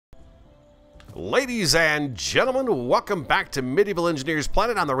Ladies and gentlemen, welcome back to Medieval Engineers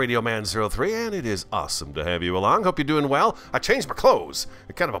Planet on the Radio Man 03, and it is awesome to have you along. Hope you're doing well. I changed my clothes.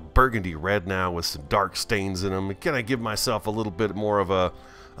 They're kind of a burgundy red now with some dark stains in them. Can I give myself a little bit more of a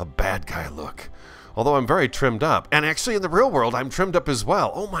bad guy look? Although I'm very trimmed up. And actually in the real world, I'm trimmed up as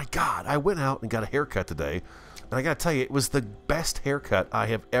well. Oh my God, I went out and got a haircut today. And I gotta tell you, it was the best haircut I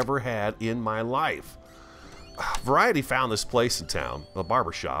have ever had in my life. Variety found this place in town, a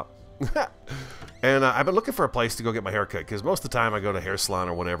barber shop. And I've been looking for a place to go get my hair cut, because most of the time I go to hair salon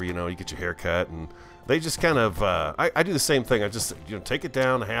or whatever, you know, you get your hair cut, and they just kind of, I do the same thing. I just, you know, take it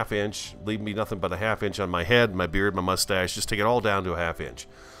down a ½ inch, leave me nothing but a ½ inch on my head, my beard, my mustache, just take it all down to a ½ inch.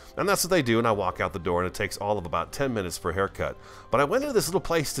 And that's what they do, and I walk out the door, and it takes all of about 10 minutes for a haircut. But I went into this little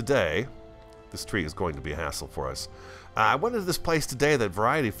place today. This tree is going to be a hassle for us. I went into this place today that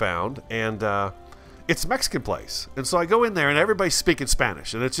Variety found, and it's a Mexican place. And so I go in there and everybody's speaking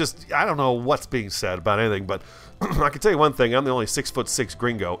Spanish. And it's just, I don't know what's being said about anything, but I can tell you one thing. I'm the only 6'6"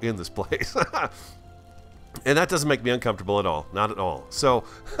 gringo in this place. And that doesn't make me uncomfortable at all. Not at all. So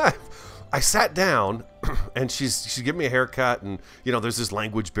I sat down and she's giving me a haircut, and, you know, there's this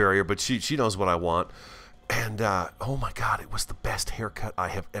language barrier, but she knows what I want. And, oh my God, it was the best haircut I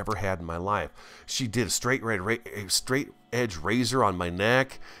have ever had in my life. She did a straight edge razor on my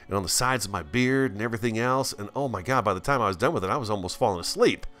neck and on the sides of my beard and everything else. And oh my God, by the time I was done with it, I was almost falling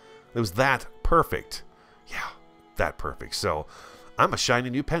asleep. It was that perfect. Yeah, that perfect. So I'm a shiny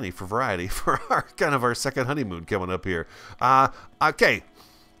new penny for Variety for our second honeymoon coming up here. Okay,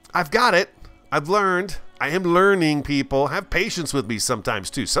 I've got it. I've learned. I am learning, people. Have patience with me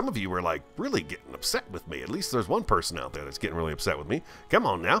sometimes, too. Some of you are, like, really getting upset with me. At least there's one person out there that's getting really upset with me. Come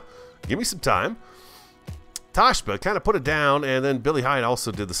on now. Give me some time. Toshba kind of put it down, and then Billy Hyde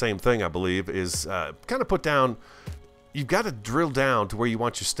also did the same thing, I believe, is kind of put down. You've got to drill down to where you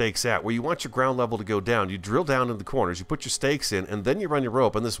want your stakes at, where you want your ground level to go down. You drill down in the corners, you put your stakes in, and then you run your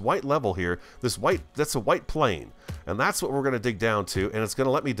rope. And this white level here, that's a white plane. And that's what we're going to dig down to, and it's going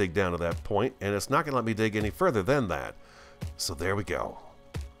to let me dig down to that point, and it's not going to let me dig any further than that. So there we go.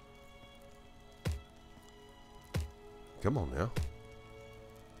 Come on now.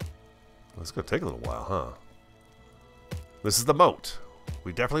 It's going to take a little while, huh? This is the moat.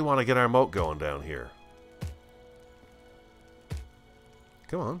 We definitely want to get our moat going down here.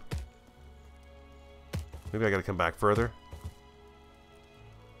 Come on. Maybe I got to come back further.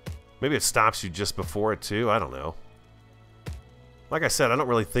 Maybe it stops you just before it too. I don't know. Like I said, I don't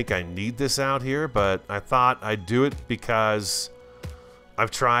really think I need this out here, but I thought I'd do it because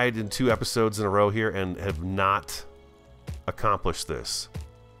I've tried in 2 episodes in a row here and have not accomplished this.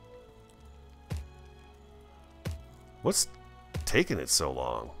 What's taking it so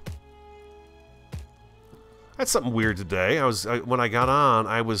long? I had something weird today. When I got on,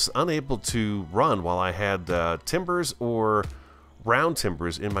 I was unable to run while I had timbers or round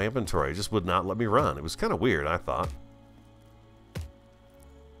timbers in my inventory. It just would not let me run. It was kind of weird, I thought.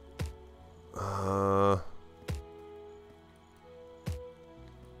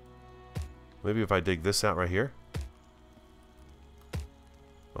 Maybe if I dig this out right here.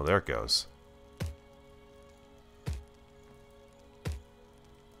 Oh, there it goes.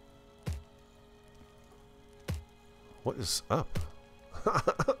 What is up?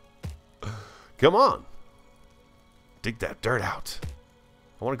 Come on. Dig that dirt out.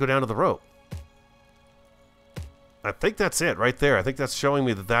 I want to go down to the rope. I think that's it right there. I think that's showing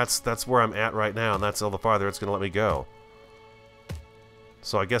me that that's where I'm at right now, and that's all the farther it's going to let me go.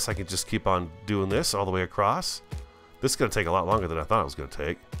 So I guess I can just keep on doing this all the way across. This is going to take a lot longer than I thought it was going to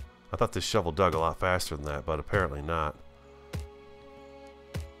take. I thought this shovel dug a lot faster than that, but apparently not.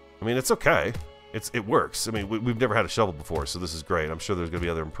 I mean, it's okay. It works. I mean, we've never had a shovel before, so this is great. I'm sure there's going to be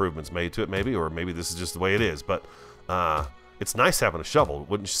other improvements made to it, maybe, or maybe this is just the way it is. But it's nice having a shovel,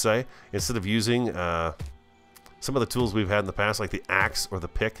 wouldn't you say? Instead of using some of the tools we've had in the past, like the axe or the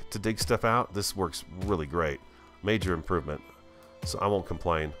pick to dig stuff out, this works really great. Major improvement. So I won't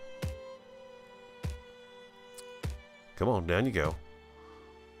complain. Come on, down you go.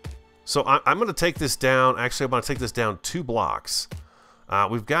 So I'm going to take this down. Actually, I'm going to take this down 2 blocks.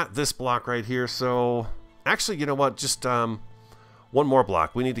 We've got this block right here, so actually, you know what, just one more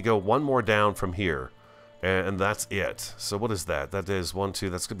block. We need to go 1 more down from here, and that's it. So what is that? That is 1, 2,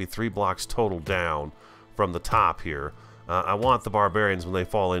 that's going to be 3 blocks total down from the top here. I want the barbarians, when they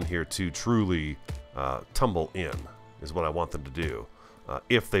fall in here, to truly tumble in, is what I want them to do.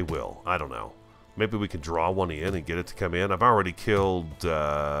 If they will, I don't know. Maybe we can draw one in and get it to come in. I've already killed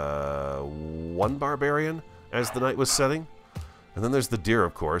 1 barbarian as the night was setting. And then there's the deer,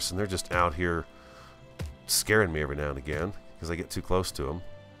 of course, and they're just out here scaring me every now and again because I get too close to them.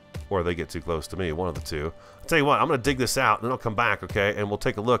 or they get too close to me, one of the two. I'll tell you what, I'm going to dig this out, and then I'll come back, okay, and we'll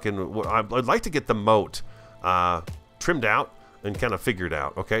take a look. And I'd like to get the moat trimmed out and kind of figured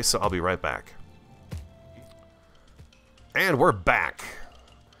out, okay? So I'll be right back. And we're back.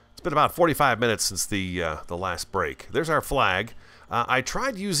 It's been about 45 minutes since the last break. There's our flag. I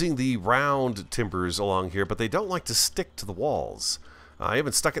tried using the round timbers along here, but they don't like to stick to the walls. I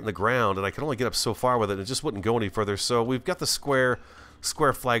even stuck it in the ground, and I could only get up so far with it, and it just wouldn't go any further. So we've got the square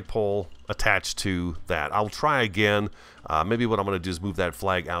flagpole attached to that. I'll try again. Maybe what I'm going to do is move that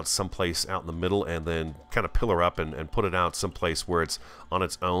flag out someplace out in the middle and then kind of pillar up and put it out someplace where it's on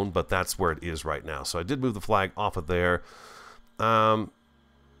its own, but that's where it is right now. So I did move the flag off of there.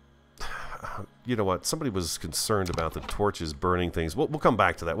 You know what? Somebody was concerned about the torches burning things. We'll come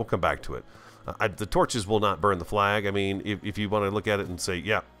back to that. We'll come back to it. The torches will not burn the flag. I mean, if you want to look at it and say,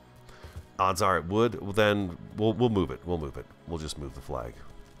 yeah, odds are it would, well, then we'll move it. We'll move it. We'll just move the flag.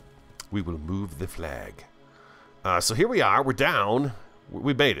 We will move the flag. So here we are. We're down.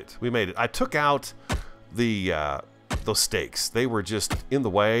 We made it. We made it. I took out the those stakes. They were just in the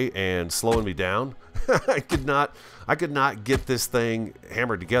way and slowing me down. I could not get this thing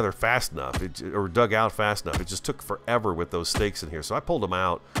hammered together fast enough, or dug out fast enough. It just took forever with those stakes in here. So I pulled them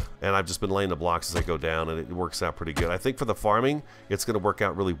out, and I've just been laying the blocks as I go down, and it works out pretty good. I think for the farming, it's going to work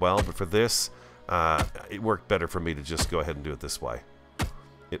out really well, but for this, it worked better for me to just go ahead and do it this way.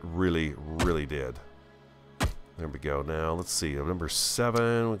 It really, really did. There we go. Now, let's see. Number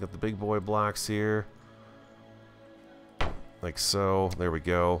 7, we've got the big boy blocks here. Like so. There we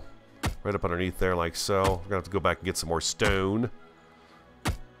go. Right up underneath there, like so. We're going to have to go back and get some more stone.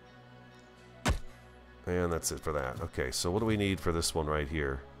 And that's it for that. Okay, so what do we need for this one right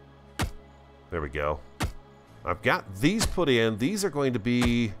here? There we go. I've got these put in. These are going to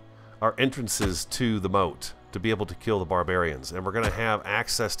be our entrances to the moat to be able to kill the barbarians. And we're going to have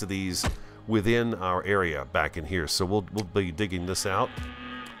access to these within our area back in here. So we'll be digging this out.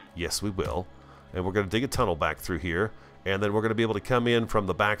 Yes, we will. And we're going to dig a tunnel back through here. And then we're going to be able to come in from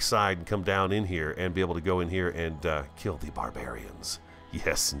the back side and come down in here and be able to go in here and kill the barbarians.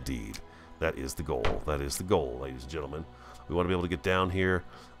 Yes, indeed. That is the goal. That is the goal, ladies and gentlemen. We want to be able to get down here.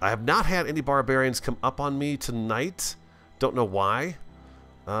 I have not had any barbarians come up on me tonight. Don't know why.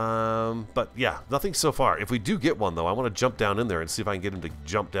 But yeah, nothing so far. If we do get one, though, I want to jump down in there and see if I can get him to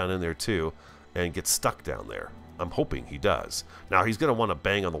jump down in there, too, and get stuck down there. I'm hoping he does. Now, he's going to want to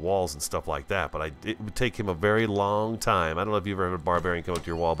bang on the walls and stuff like that, but it would take him a very long time. I don't know if you've ever had a barbarian come up to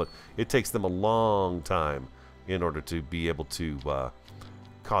your wall, but it takes them a long time in order to be able to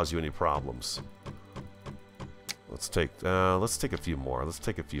cause you any problems. Let's take a few more. Let's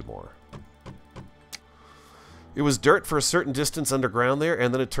take a few more. It was dirt for a certain distance underground there,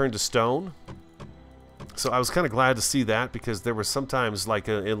 and then it turned to stone. So I was kind of glad to see that, because there were sometimes, like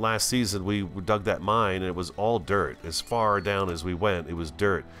in last season, we dug that mine and it was all dirt. As far down as we went, it was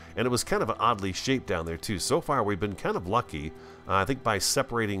dirt. And it was kind of an oddly shaped down there too. So far we've been kind of lucky. I think by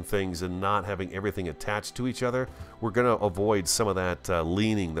separating things and not having everything attached to each other, we're going to avoid some of that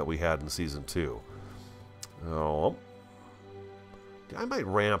leaning that we had in Season 2. Oh, I might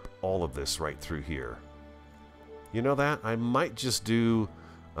ramp all of this right through here. You know that? I might just do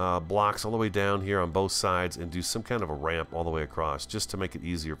blocks all the way down here on both sides and do some kind of a ramp all the way across, just to make it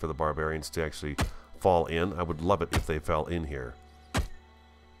easier for the barbarians to actually fall in. I would love it if they fell in here.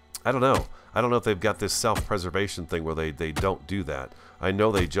 I don't know. I don't know if they've got this self-preservation thing where they don't do that. I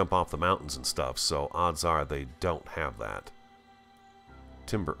know they jump off the mountains and stuff, so odds are they don't have that.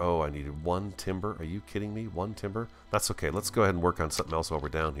 Timber. Oh, I needed 1 timber. Are you kidding me? 1 timber? That's okay. Let's go ahead and work on something else while we're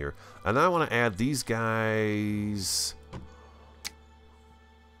down here. And then I want to add these guys.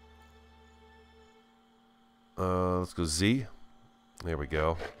 Let's go Z. There we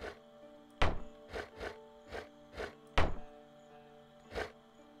go.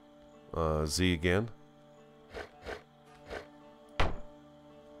 Z again.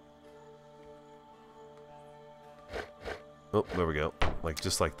 Oh, there we go. Like,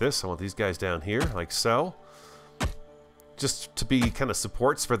 just like this. I want these guys down here, like so. Just to be kind of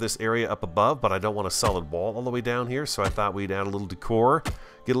supports for this area up above, but I don't want a solid wall all the way down here, so I thought we'd add a little decor,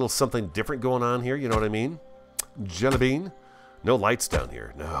 get a little something different going on here, you know what I mean? Jelly bean. No lights down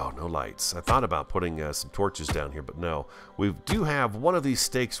here. No, no lights. I thought about putting some torches down here, but no. We do have one of these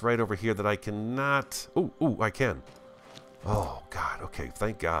stakes right over here that I cannot... Ooh, I can. Oh, God. Okay,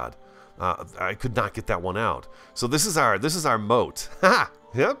 thank God. I could not get that one out. So this is our moat. Ha!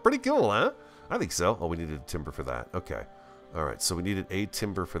 Yeah, pretty cool, huh? I think so. Oh, we needed a timber for that. Okay. All right, so we needed a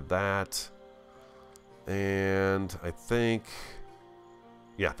timber for that. And I think...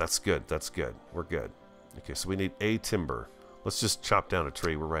 Yeah, that's good. That's good. We're good. Okay, so we need a timber. Let's just chop down a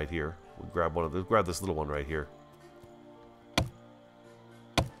tree. We're right here. We'll grab one of those. Grab this little one right here.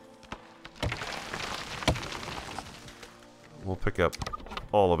 We'll pick up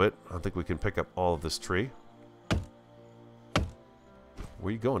all of it. I think we can pick up all of this tree.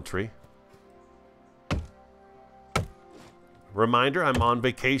 Where you going, tree? Reminder, I'm on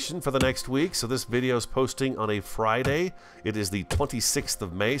vacation for the next week, so this video is posting on a Friday. It is the 26th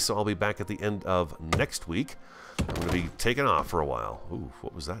of May, so I'll be back at the end of next week. I'm going to be taking off for a while. Ooh,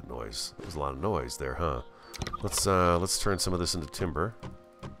 what was that noise? There was a lot of noise there, huh? Let's turn some of this into timber.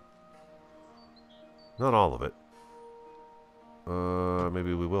 Not all of it.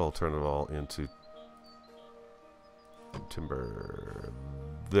 Maybe we will turn it all into timber.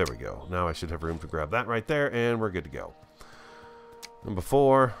 There we go. Now I should have room to grab that right there, and we're good to go. Number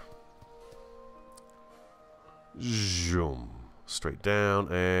 4. Zoom. Straight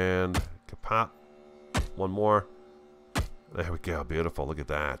down and kapop. One more. There we go. Beautiful. Look at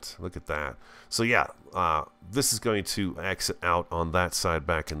that. Look at that. So yeah, this is going to exit out on that side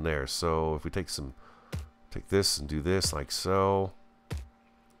back in there. So if we take this and do this like so.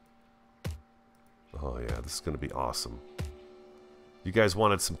 Oh yeah, this is going to be awesome. You guys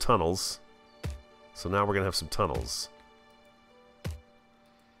wanted some tunnels. So now we're going to have some tunnels.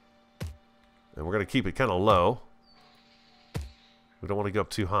 And we're going to keep it kind of low. We don't want to go up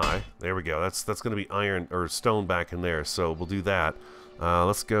too high. There we go. That's going to be iron or stone back in there. So we'll do that.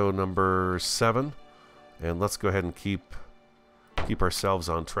 Let's go number 7. And let's go ahead and keep ourselves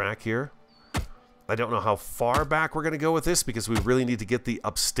on track here. I don't know how far back we're going to go with this because we really need to get the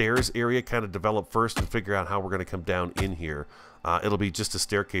upstairs area kind of developed first and figure out how we're going to come down in here. It'll be just a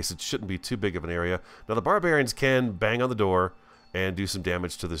staircase. It shouldn't be too big of an area. Now the barbarians can bang on the door and do some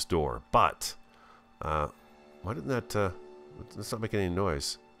damage to this door. But why didn't that... It's not making any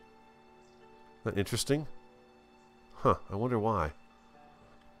noise. Isn't that interesting? Huh, I wonder why.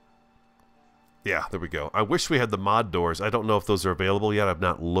 Yeah, there we go. I wish we had the mod doors. I don't know if those are available yet. I've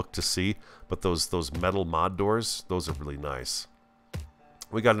not looked to see. But those metal mod doors, those are really nice.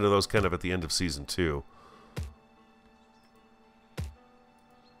 We got into those kind of at the end of Season 2.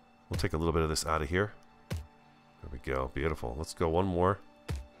 We'll take a little bit of this out of here. There we go. Beautiful. Let's go one more.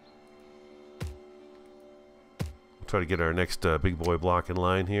 We'll try to get our next big boy block in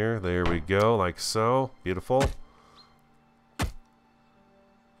line here. There we go, like so. Beautiful.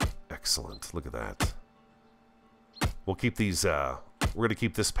 Excellent. Look at that. We'll keep these, we're going to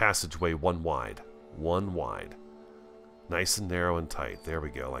keep this passageway one wide. One wide. Nice and narrow and tight. There we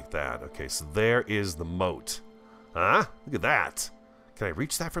go, like that. Okay, so there is the moat. Huh? Look at that. Can I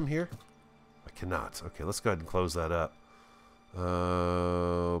reach that from here? I cannot. Okay, let's go ahead and close that up.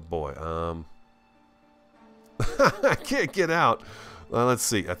 Boy, I can't get out. Let's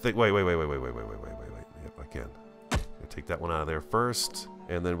see. I think, wait. Yep, I can. Take that one out of there first.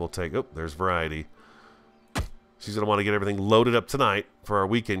 And then we'll take, oh, there's Variety. She's going to want to get everything loaded up tonight for our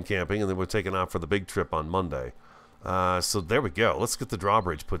weekend camping, and then we're taking off for the big trip on Monday. So there we go. Let's get the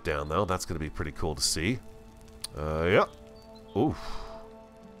drawbridge put down, though. That's going to be pretty cool to see. Yep. Ooh.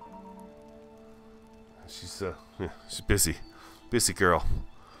 She's busy. Busy girl.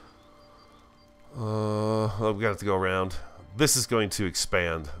 Oh, we got to go around. This is going to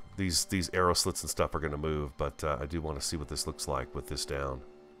expand. These arrow slits and stuff are going to move, but I do want to see what this looks like with this down.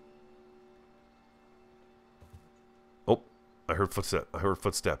 Oh, I heard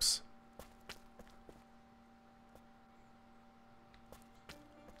footsteps.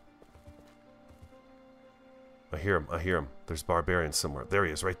 I hear him. There's barbarians somewhere. There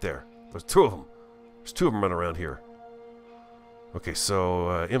he is, right there. There's 2 of them. There's 2 of them running around here. Okay,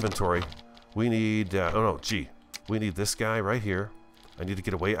 so inventory. We need, oh no, gee. We need this guy right here. I need to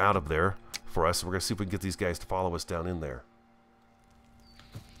get a way out of there for us. We're going to see if we can get these guys to follow us down in there.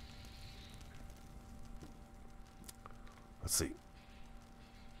 Let's see.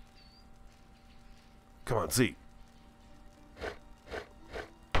 Come on, Z.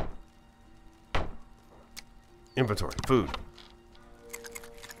 Inventory, food.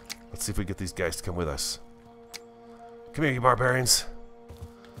 Let's see if we get these guys to come with us. Come here, you barbarians.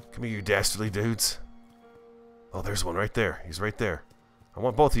 Come here, you dastardly dudes. Oh, there's one right there. He's right there. I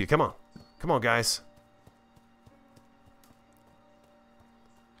want both of you. Come on. Come on, guys.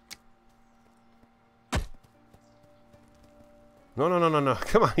 No.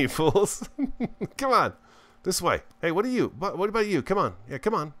 Come on, you fools. Come on. This way. Hey, what are you? What about you? Come on. Yeah,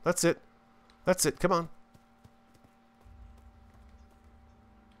 come on. That's it. That's it. Come on.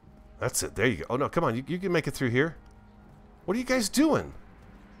 That's it. There you go. Oh, no. Come on. You can make it through here. What are you guys doing?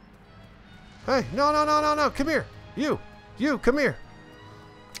 Hey, no. Come here. You, come here.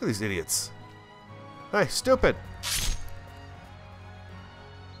 Look at these idiots. Hey, stupid.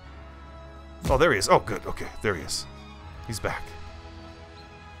 Oh, there he is. Oh, good. Okay, there he is. He's back.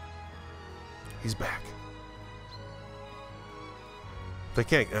 He's back. They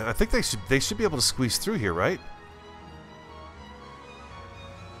can't. I think they should be able to squeeze through here, right?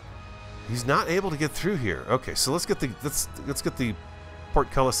 He's not able to get through here. Okay, so let's get the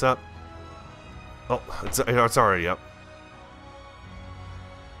portcullis up. Oh, it's already up.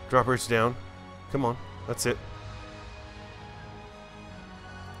 Drawbridge down. Come on, that's it.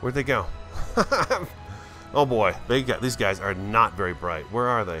 Where'd they go? Oh boy, these guys are not very bright. Where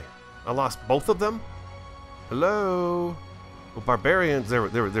are they? I lost both of them. Hello. Well, barbarians.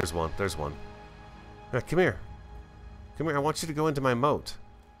 There's one. There's one. Come here. Come here. I want you to go into my moat.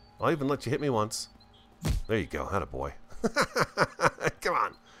 I'll even let you hit me once. There you go. Attaboy. Come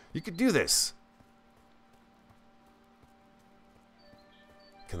on. You can do this.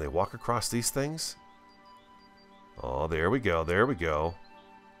 Can they walk across these things? Oh, there we go. There we go.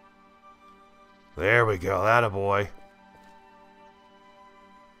 There we go. Attaboy.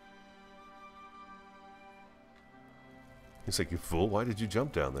 He's like, you fool. Why did you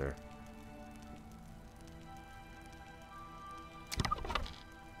jump down there?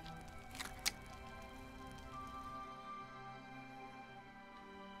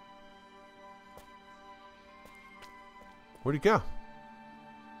 Where'd he go?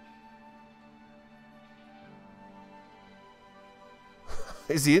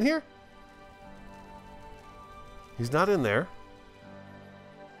 Is he in here? He's not in there.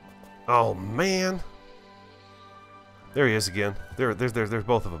 Oh, man. There he is again. There's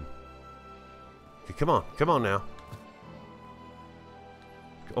both of them. Okay, come on. Come on now.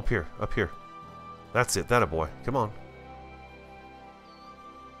 Up here. Up here. That's it. That a boy. Come on.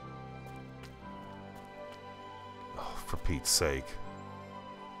 Oh, for Pete's sake.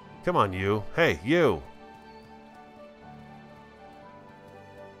 Come on, you. Hey, you.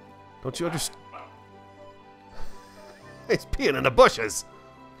 Don't you understand? He's peeing in the bushes.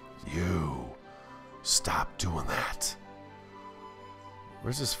 You. Stop doing that.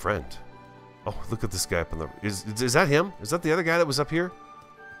 Where's his friend? Oh, look at this guy up in the... Is that him? Is that the other guy that was up here?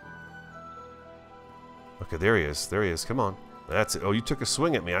 Okay, there he is. There he is. Come on. That's it. Oh, you took a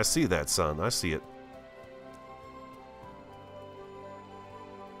swing at me. I see that, son. I see it.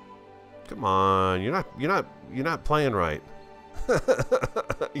 Come on. You're not playing right.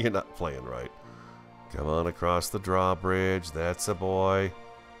 You're not playing right. Come on across the drawbridge. That's a boy.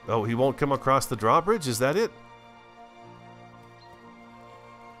 Oh, he won't come across the drawbridge? Is that it?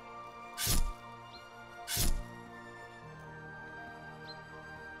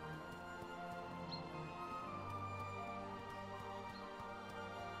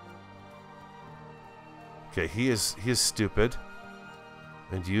 Okay, he is stupid.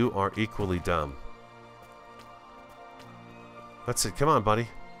 And you are equally dumb. That's it. Come on, buddy.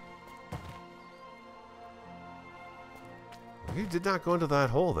 He did not go into that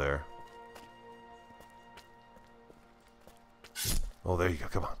hole there. Oh, there you go.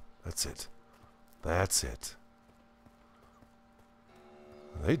 Come on. That's it. That's it.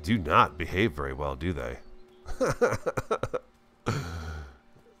 They do not behave very well, do they?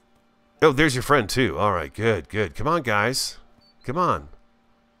 Oh, there's your friend, too. All right, good, good. Come on, guys. Come on.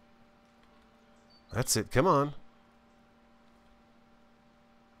 That's it. Come on.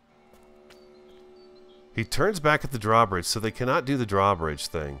 He turns back at the drawbridge, so they cannot do the drawbridge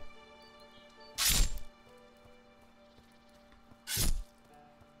thing.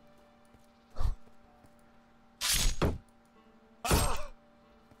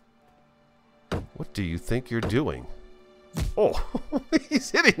 What do you think you're doing? Oh,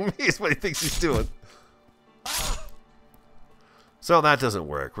 he's hitting me is what he thinks he's doing. So that doesn't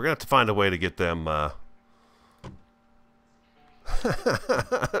work. We're going to have to find a way to get them...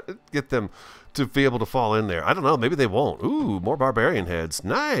 get them to be able to fall in there. I don't know. Maybe they won't. Ooh, more barbarian heads.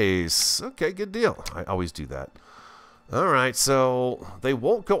 Nice. Okay, good deal. I always do that. All right, so they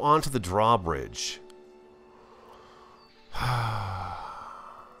won't go onto the drawbridge. Why?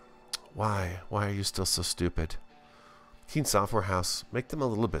 Why are you still so stupid? Keen Software House, make them a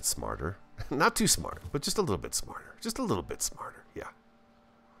little bit smarter. Not too smart, but just a little bit smarter. Just a little bit smarter. Yeah.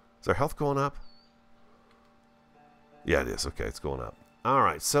 Is their health going up? Yeah, it is. Okay, it's going up. All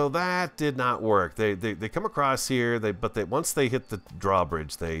right, so that did not work. They come across here, but once they hit the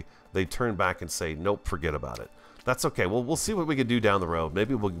drawbridge, they turn back and say, nope, forget about it. That's okay. Well, we'll see what we can do down the road.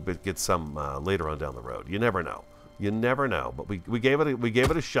 Maybe we'll get some later on down the road. You never know. You never know. But we gave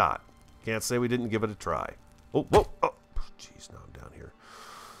it a shot. Can't say we didn't give it a try. Oh, whoa, oh, jeez, now I'm down here.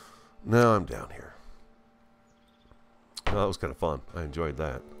 Now I'm down here. Oh, that was kind of fun. I enjoyed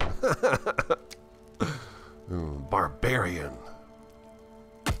that. Ooh, barbarian.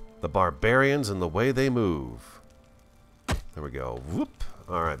 The barbarians and the way they move. There we go. Whoop.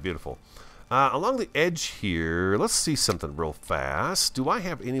 All right, beautiful. Along the edge here, let's see something real fast. Do I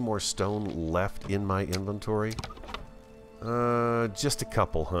have any more stone left in my inventory? Just a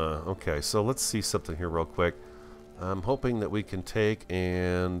couple, huh? Okay, so let's see something here real quick. I'm hoping that we can take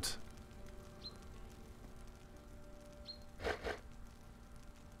and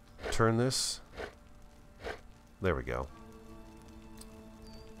turn this. There we go.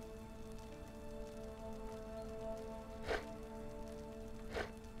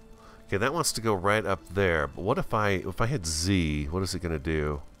 Okay, that wants to go right up there. But what if I hit Z? What is it going to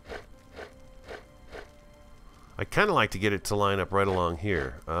do? I kind of like to get it to line up right along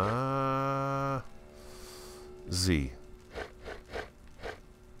here. Z.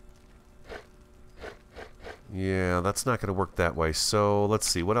 Yeah, that's not going to work that way. So let's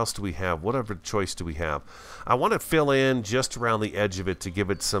see. What else do we have? Whatever choice do we have? I want to fill in just around the edge of it to give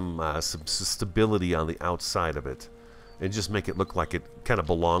it some stability on the outside of it. And just make it look like it kind of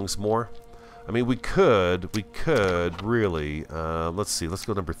belongs more. I mean, we could really, let's see, let's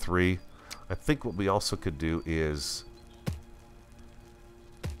go number 3. I think what we also could do is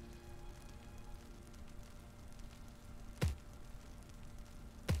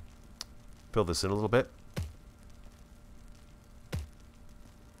fill this in a little bit.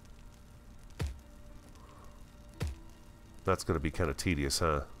 That's going to be kind of tedious,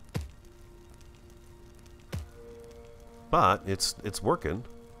 huh? But it's working.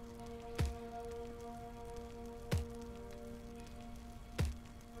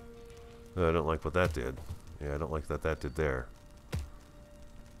 I don't like what that did. Yeah, I don't like that did there.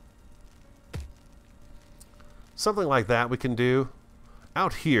 Something like that we can do.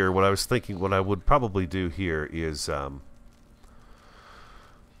 Out here, what I was thinking, what I would probably do here is, well,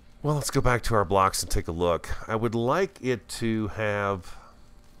 let's go back to our blocks and take a look. I would like it to have,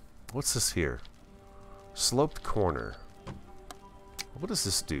 what's this here? Sloped corner. What does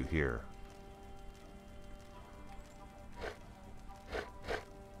this do here?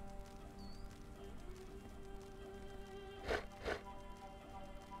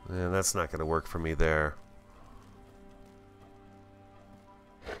 And that's not going to work for me there.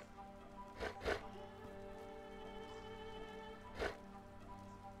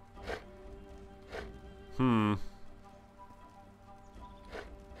 I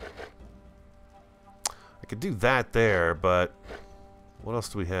could do that there, but what else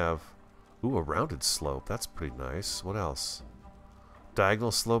do we have? Ooh, a rounded slope. That's pretty nice. What else?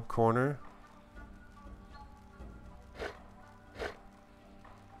 Diagonal slope corner.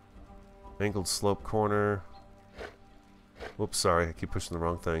 Angled slope corner. Whoops, sorry. I keep pushing the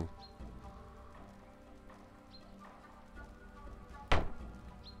wrong thing.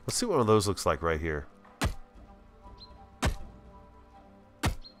 Let's see what one of those looks like right here.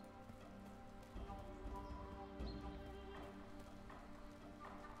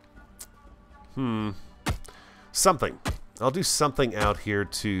 Something. I'll do something out here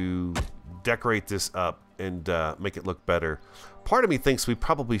to decorate this up and make it look better. Part of me thinks we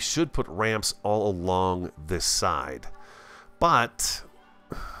probably should put ramps all along this side. But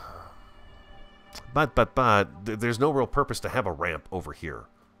there's no real purpose to have a ramp over here.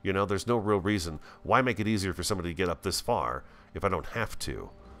 You know, there's no real reason. Why make it easier for somebody to get up this far if I don't have to?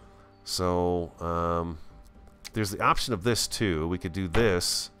 So, there's the option of this too. We could do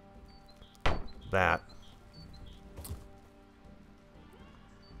this, that.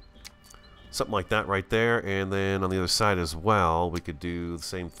 Something like that right there, and then on the other side as well, we could do the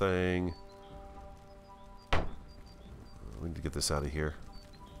same thing. We need to get this out of here.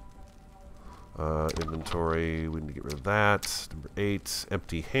 Inventory, we need to get rid of that. Number 8,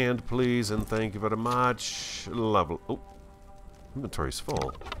 empty hand, please, and thank you very much. Lovely. Oh, inventory's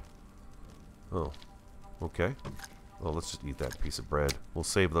full. Oh, okay. Well, let's just eat that piece of bread. We'll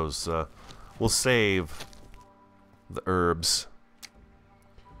save those, we'll save the herbs.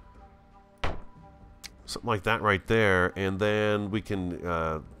 Something like that right there, and then we can,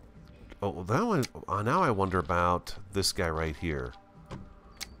 oh, that one, now I wonder about this guy right here.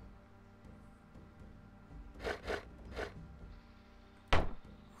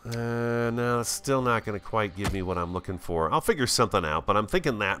 No, it's still not going to quite give me what I'm looking for. I'll figure something out, but I'm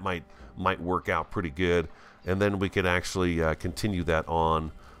thinking that might work out pretty good, and then we could actually continue that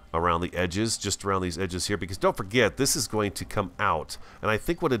on around the edges, just around these edges here, because don't forget, this is going to come out, and I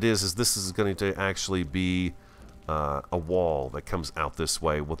think what it is this is going to actually be a wall that comes out this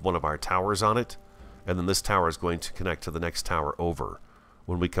way with one of our towers on it, and then this tower is going to connect to the next tower over.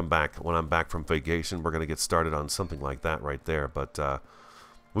 When we come back, when I'm back from vacation, we're going to get started on something like that right there, but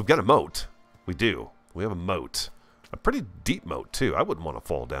we've got a moat. We do. We have a moat. A pretty deep moat, too. I wouldn't want to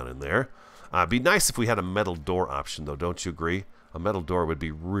fall down in there. It'd be nice if we had a metal door option, though. Don't you agree? A metal door would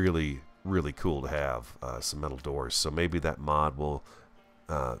be really, really cool to have, some metal doors. So maybe that mod will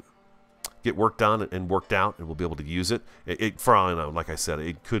get worked on and worked out, and we'll be able to use it. For all I know, like I said,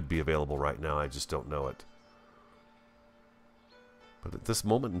 it could be available right now. I just don't know it. But at this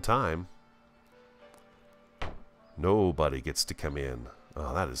moment in time, nobody gets to come in.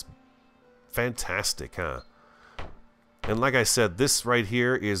 Oh, that is fantastic, huh? And like I said, this right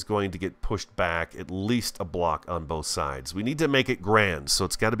here is going to get pushed back at least a block on both sides. We need to make it grand, so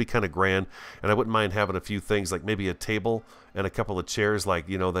it's got to be kind of grand. And I wouldn't mind having a few things like maybe a table and a couple of chairs. Like,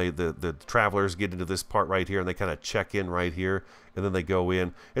 you know, the travelers get into this part right here and they kind of check in right here and then they go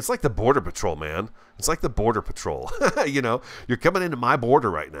in. It's like the Border Patrol, man. It's like the Border Patrol. You know, you're coming into my border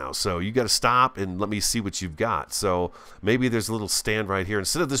right now, so you got to stop and let me see what you've got. So maybe there's a little stand right here.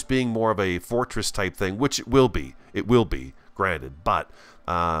 Instead of this being more of a fortress type thing, which it will be, granted, but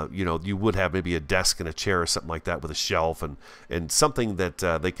you know, you would have maybe a desk and a chair or something like that with a shelf and something that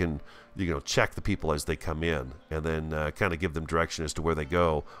they can, you know, check the people as they come in and then kind of give them direction as to where they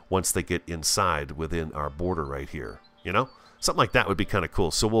go once they get inside within our border right here. You know, something like that would be kind of cool.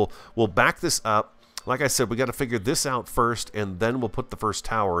 So we'll back this up. Like I said, we got to figure this out first, and then we'll put the first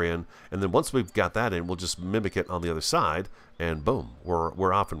tower in, and then once we've got that in, we'll just mimic it on the other side, and boom,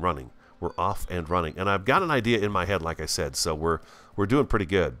 we're off and running. We're off and running. And I've got an idea in my head, like I said, so we're doing pretty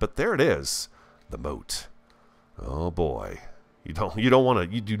good. But there it is, the moat. Oh boy. You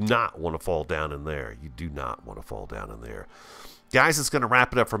do not want to fall down in there. You do not want to fall down in there. Guys, it's going to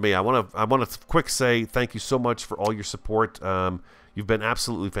wrap it up for me. I want to quick say thank you so much for all your support. You've been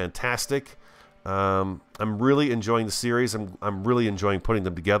absolutely fantastic. I'm really enjoying the series. I'm really enjoying putting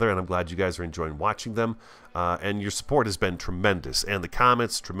them together, and I'm glad you guys are enjoying watching them. And your support has been tremendous, and the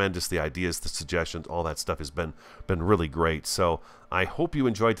comments tremendous, the ideas, the suggestions, all that stuff has been really great. So I hope you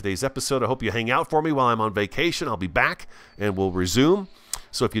enjoyed today's episode. I hope you hang out for me while I'm on vacation. I'll be back, and we'll resume.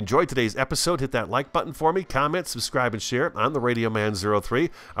 So if you enjoyed today's episode, hit that like button for me, comment, subscribe, and share it. I'm the Radio Man 03.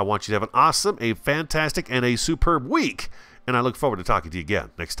 I want you to have an awesome, a fantastic, and a superb week, and I look forward to talking to you again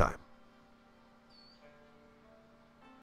next time.